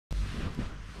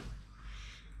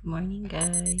Good morning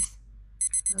guys.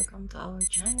 Welcome to our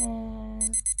channel.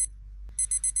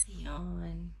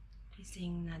 Ayun.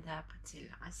 Gising na dapat sila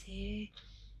kasi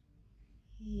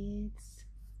it's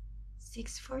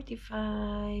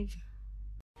 6:45.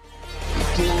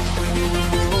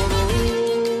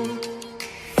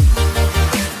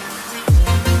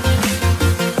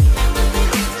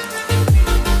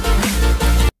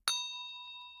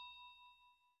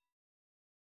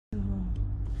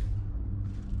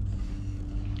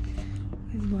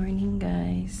 Good morning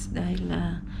guys. Dahil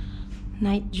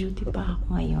night duty pa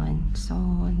ako ngayon. So,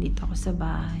 dito ako sa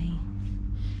bahay.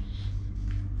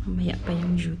 Mamaya pa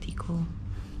yung duty ko.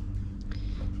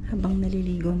 Habang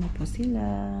naliligo na po sila.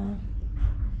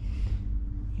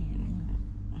 Ayan.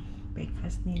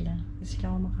 Breakfast nila. Kasi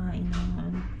sila kumakain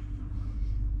ng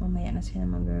mamaya na sila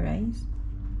mag-rice.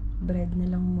 Bread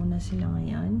na lang muna sila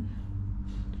ngayon.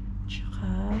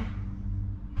 Tsaka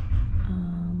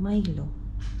Milo.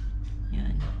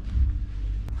 Yan.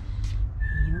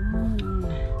 Ayun.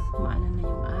 Maano na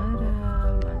yung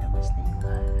araw. Malabas na yung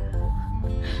araw.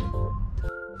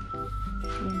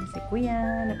 Yan na si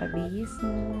Kuya. Nakabihis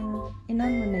na. Inan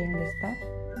mo na yung desktop?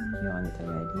 You want it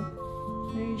already?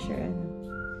 Where is your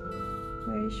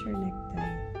Where is your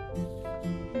necktie?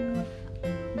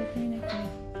 Ba't may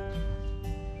necktie?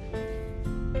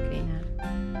 Okay na.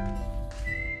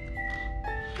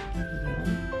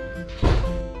 Ayun.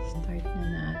 Start na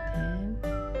natin.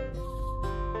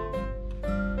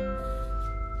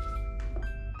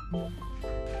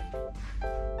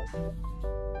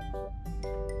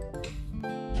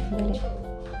 Dali.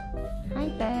 Hi,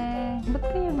 te. Ba't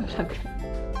kayo maglagay?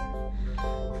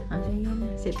 Sige na.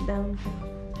 Sit down.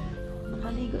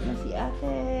 Nakaligo na si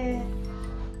ate.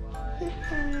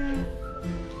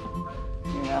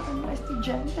 Yung ako mga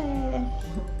estudyante.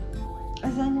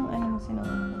 Asan yung ano mo sinawa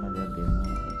mo kagabi mo?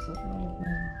 So,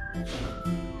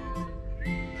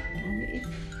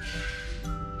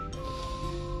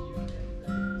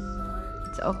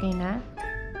 it's okay na?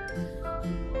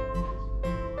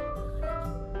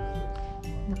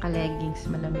 Naka-leggings,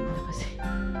 malamig na kasi.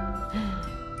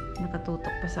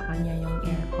 Nakatutok pa sa kanya yung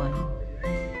aircon.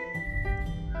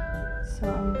 So,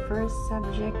 ang first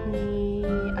subject ni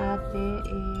ate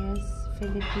is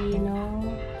Filipino.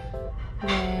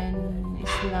 Then,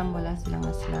 Islam, wala silang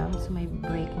Islam. So, may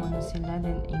break muna sila.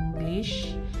 Then,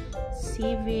 English,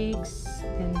 Civics,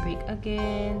 then break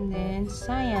again, then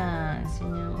Science.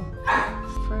 Yung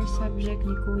first subject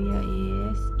ni Kuya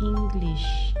is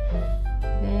English.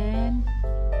 Then,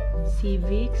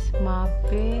 Civics,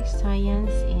 MAPE,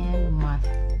 Science, and Math.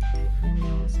 Yan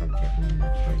yung subject nila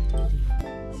for today.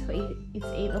 So, it's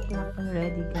 8 o'clock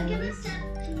already, guys.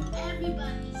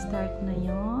 Start na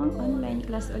yung online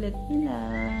class ulit nila.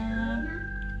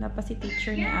 Wala pa si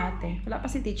teacher ni ate. Wala pa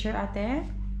si teacher, ate?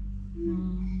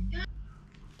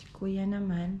 Si Kuya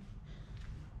naman.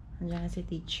 Nandiyan na si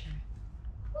teacher.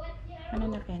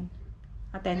 Ano na, Ken?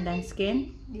 Attendance,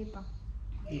 Ken? Hindi pa.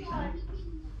 Hindi pa.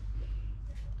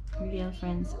 Real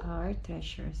friends are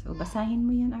treasures. So, basahin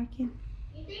mo yan, Arkin.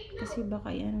 Kasi baka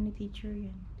ano ni teacher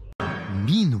yan.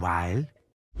 Meanwhile,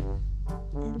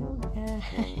 hello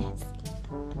guys.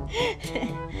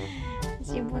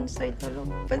 Si Bunsoy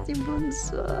tulog pa si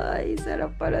Bunsoy.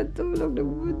 Sarap pala tulog ng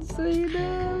Bunsoy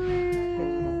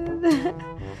namin.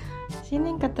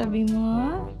 Sino yung katabi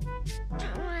mo?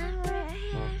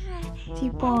 Si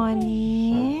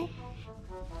Pony.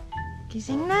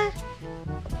 Gising na.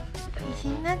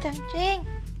 Gising na, Chang-Ching.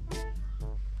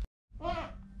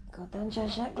 Go down,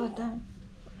 Shasha. Go down.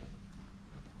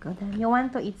 Go down. You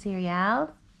want to eat cereal?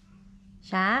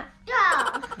 Sha?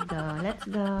 Go. Let's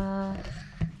go.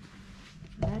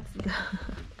 Let's go.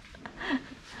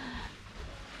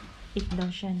 Eat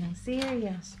daw siya ng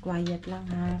cereals. Quiet lang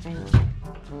ha. Kaya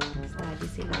study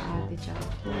sila ate tsaka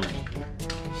kuya.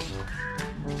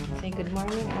 Say good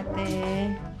morning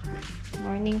ate.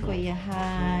 Morning kuya.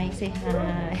 Hi. Say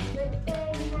hi.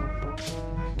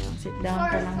 Sit down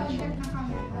ka lang siya.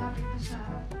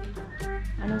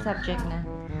 Anong subject na?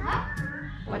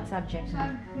 What subject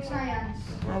na? Science.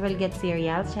 I will get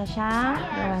cereals, Shasha.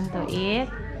 You want to eat?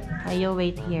 You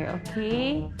wait here,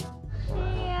 okay?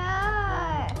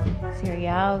 Yeah.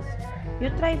 Cereals. You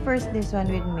try first this one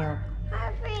with milk.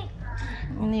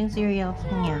 Ano yung cereals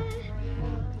niya?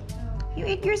 You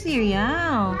eat your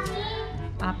cereals.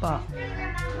 Apo.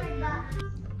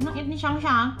 Anong eat ni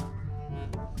Shang-Shang?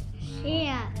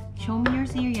 Yeah. Show me your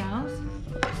cereals.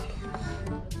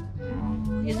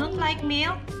 You don't like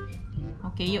milk?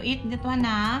 Okay, you eat that one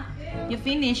na. You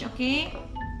finish, okay?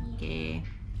 Okay.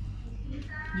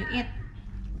 You eat.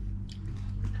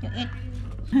 You eat.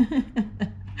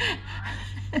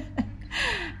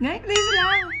 Ngayon, please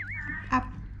lang.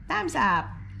 Thumbs up.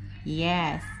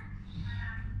 Yes.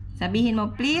 Sabihin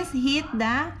mo, please hit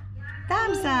the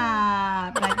thumbs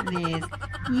up. Like this.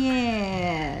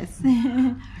 Yes.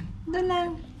 Doon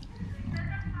lang.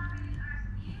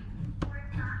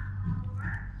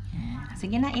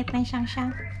 Sige na, eat na yung siyang.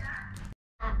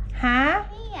 Ha?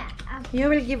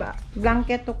 You will give a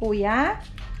blanket to kuya?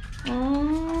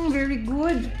 Very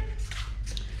good.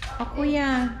 Oh,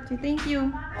 kuya. Say thank you.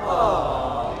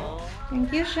 Thank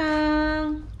you,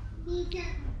 Shang.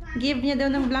 Give niya daw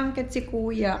ng blanket si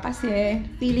kuya kasi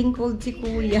feeling cold si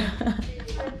kuya.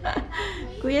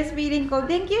 Kuya's feeling cold.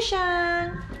 Thank you,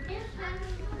 Shang.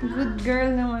 Good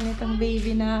girl naman itong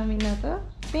baby namin na to.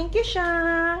 Thank you,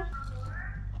 Shang.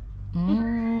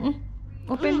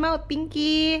 Open mouth,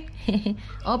 Pinky.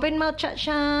 Open mouth,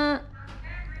 Cha-Cha.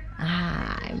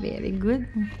 Very good.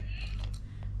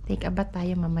 Take a bath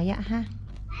tayo mamaya, ha?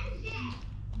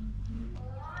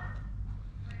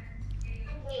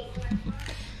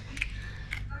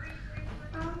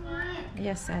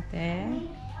 Yes, ate.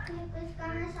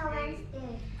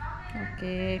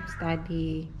 Okay,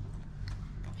 study.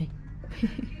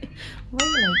 Why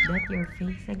you like that, your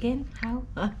face? Again? How?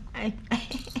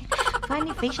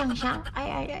 Funny face, Shang.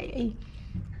 Ay.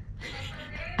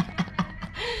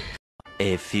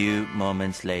 A few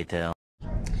moments later.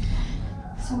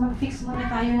 So, mag-fix muna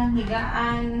tayo ng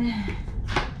higaan.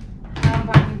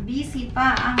 Habang busy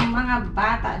pa ang mga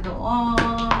bata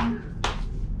doon.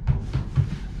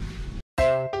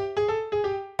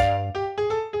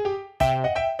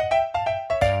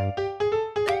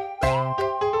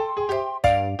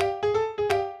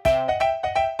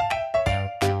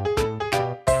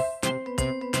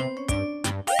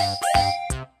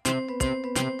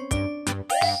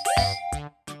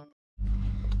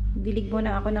 Dilig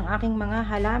muna ako ng aking mga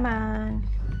halaman.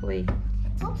 Uy.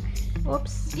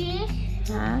 Oops.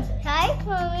 Ha? Hi,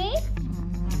 mommy.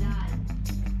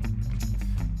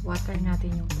 Water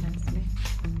natin yung plants.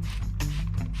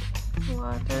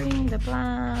 Watering the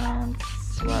plants.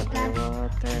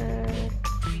 Water.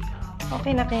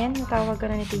 Okay na, Ken? Natawag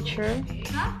ka na ni teacher?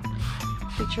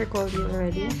 Teacher called you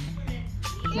already?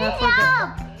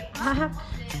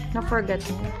 Na-forget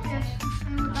mo.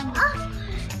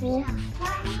 Oh.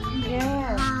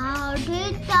 Yes. Wow,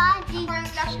 did daddy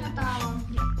flash na tawag?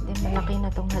 Then, malaki na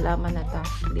tong halaman na to.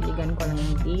 Diligan ko lang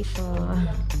yung dito.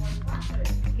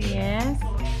 Yes.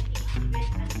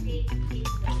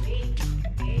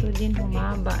 Ito din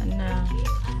humaba na.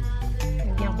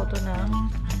 Lagyan ko to ng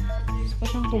gusto ko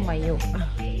siyang tumayo.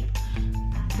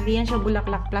 Hindi yan siya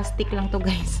bulaklak. Plastic lang to,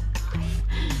 guys.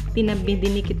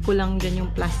 Dinikit ko lang dyan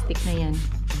yung plastic na yan.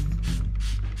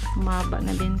 Humaba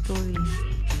na din to eh.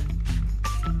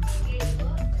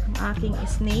 Aking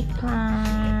snake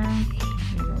plant.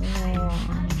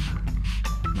 Ayan.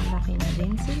 Malaki na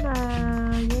din sila.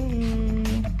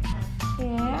 Yay!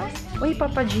 Yes. Uy,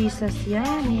 Papa Jesus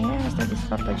yan. Yes, that is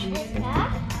Papa Jesus.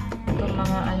 Itong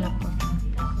mga ano ko.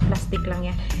 Plastic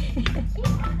lang yan.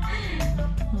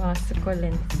 Mga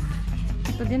succulent.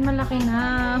 Ito din malaki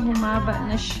na. Humaba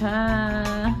na siya.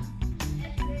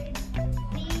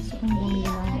 So, kung bumili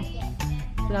ng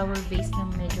flower vase na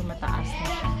medyo mataas na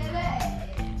siya.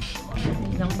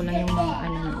 Tignan ko lang yung mga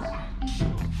ano nila.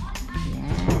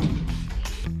 Yan.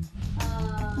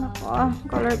 Nako,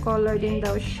 color din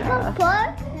daw siya.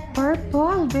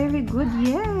 Purple? Very good,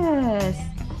 yes.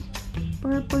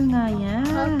 Purple na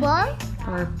yan.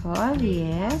 Purple,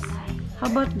 yes.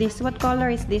 How about this? What color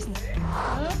is this?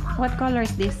 What color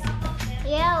is this?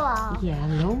 Yellow.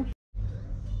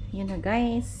 Yun na,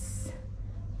 guys.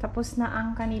 Tapos na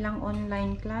ang kanilang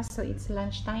online class. So, it's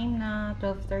lunchtime na.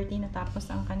 12:30 na tapos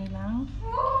ang kanilang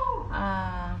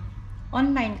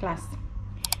online class.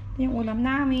 Ito yung ulam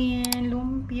namin.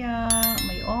 Lumpia.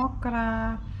 May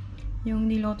okra. Yung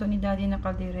niloto ni daddy na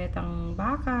kalderetang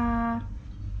baka.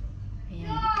 Ayan,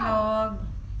 itlog.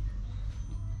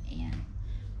 Ayan.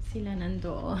 Sila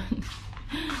nandoon.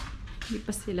 Hindi pa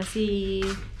sila si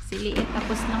Liit.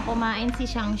 Tapos nang kumain si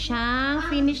Shang.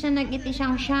 Finish na nag-iti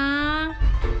Shang.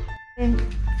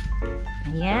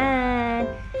 Ayan.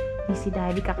 May si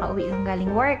daddy kakauwi ng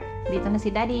galing work. Dito na si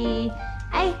daddy.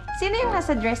 Ay, sino yung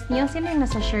nasa dress niyo? Sino yung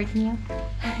nasa shirt niyo?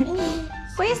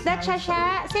 Who is that,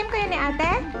 Shasha? Same kayo ni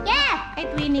ate? Yeah! Ay,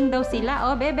 twinning daw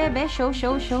sila. Oh, bebe. Show.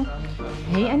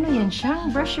 Hey, ano yan,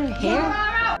 Shang? Brush your hair.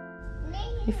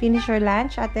 You finish your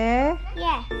lunch, ate?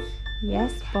 Yes.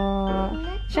 Yes po.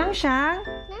 Shang,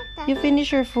 you finish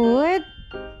your food?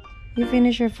 You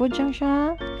finish your food, Shang?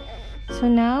 So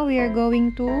now, we are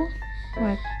going to,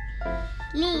 what?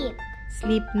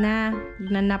 Sleep na.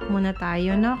 Nanap muna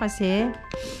tayo, no? Kasi,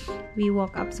 we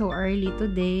woke up so early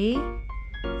today.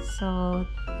 So,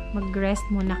 Mag-rest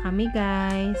muna kami,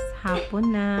 guys.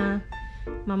 Hapon na.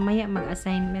 Mamaya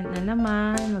mag-assignment na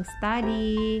naman.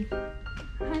 Mag-study.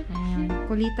 Ayan.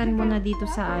 Kulitan muna dito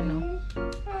sa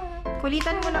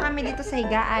Kulitan muna kami dito sa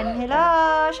higaan.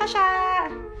 Hello! Shasha!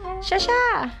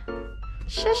 Shasha!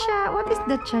 Shasha! What is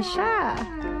that, Shasha?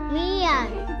 Mia.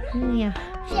 Mia.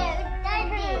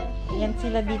 Daddy. Yan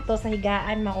sila dito sa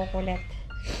higaan, makukulit.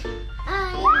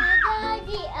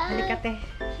 Daddy. Halika, te.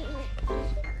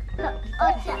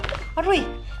 Aroy!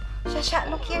 Shasha,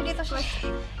 look here dito, Shasha.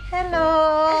 Hello!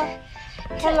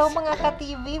 Hello, mga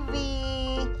ka-TVV.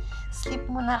 Sleep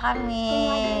muna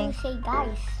kami. Say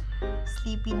guys.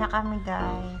 Sleepy na kami,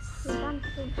 guys.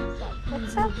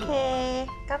 It's okay.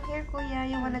 Come here, Kuya.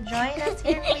 You wanna join us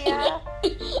here, Kuya?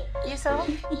 You saw?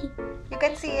 You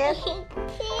can see it?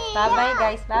 Bye-bye,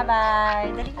 guys. Bye-bye.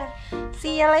 Dali na.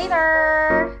 See you later.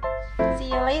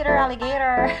 See you later,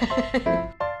 alligator.